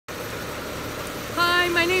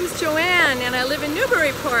my name's Joanne and I live in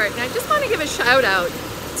Newburyport, and I just want to give a shout out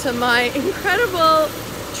to my incredible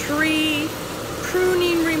tree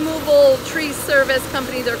pruning removal tree service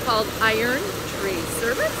company. They're called Iron Tree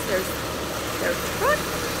Service. There's their truck.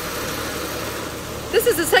 This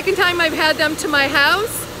is the second time I've had them to my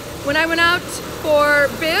house. When I went out for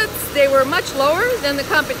bids, they were much lower than the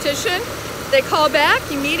competition. They call back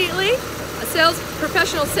immediately. A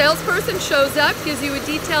professional salesperson shows up, gives you a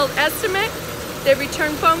detailed estimate. They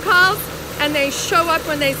return phone calls, and they show up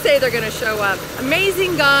when they say they're going to show up.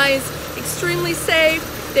 Amazing guys, extremely safe.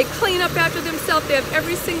 They clean up after themselves. They have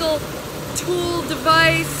every single tool,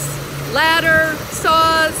 device, ladder,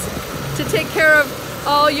 saws to take care of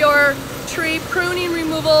all your tree pruning,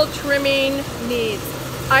 removal, trimming needs.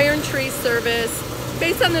 Iron Tree Service,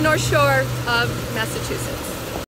 based on the North Shore of Massachusetts.